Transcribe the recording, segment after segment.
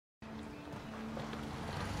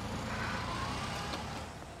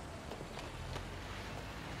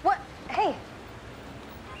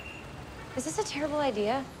Is this a terrible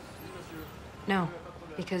idea? No,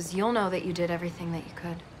 because you'll know that you did everything that you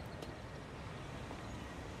could.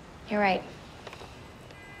 You're right.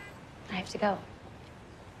 I have to go.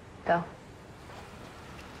 Go.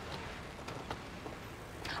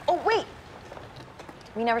 Oh, wait!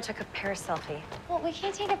 We never took a pair selfie. Well, we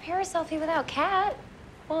can't take a pair selfie without Kat.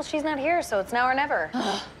 Well, she's not here, so it's now or never.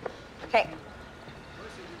 Okay.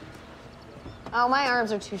 Oh, my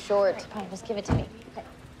arms are too short. Right, fine, just give it to me. Okay.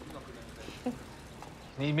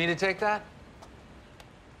 Need me to take that?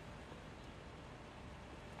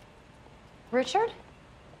 Richard?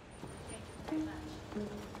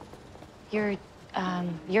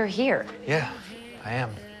 You're here. Yeah, I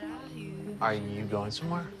am. Are you going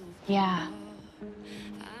somewhere? Yeah.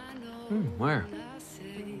 Where?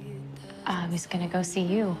 I was gonna go see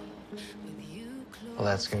you. Well,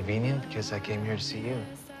 that's convenient because I came here to see you.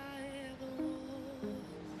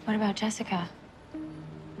 What about Jessica?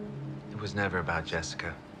 It was never about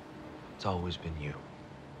Jessica. It's always been you.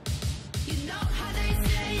 You know how they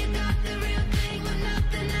say you got the real thing when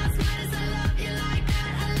nothing else matters. I love you like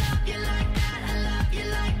that. I love you like that. I love you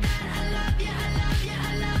like that. I love you. I love you.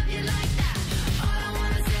 I love you like that. All I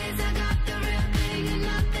wanna say is I got the real thing and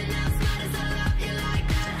nothing else matters. I love you like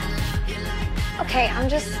that. I love you like that. Okay, I'm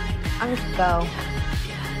gonna go.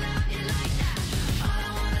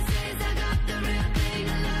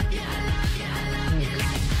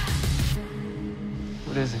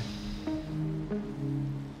 What is it?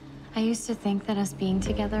 I used to think that us being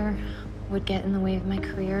together would get in the way of my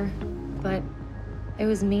career, but it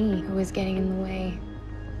was me who was getting in the way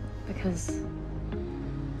because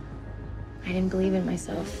I didn't believe in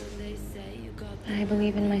myself. But I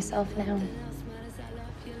believe in myself now.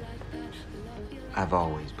 I've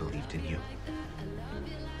always believed in you.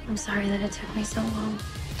 I'm sorry that it took me so long.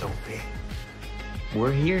 Don't be.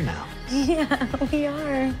 We're here now. Yeah, we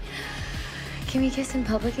are. Can we kiss in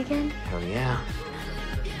public again? Hell yeah.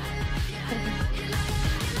 Okay.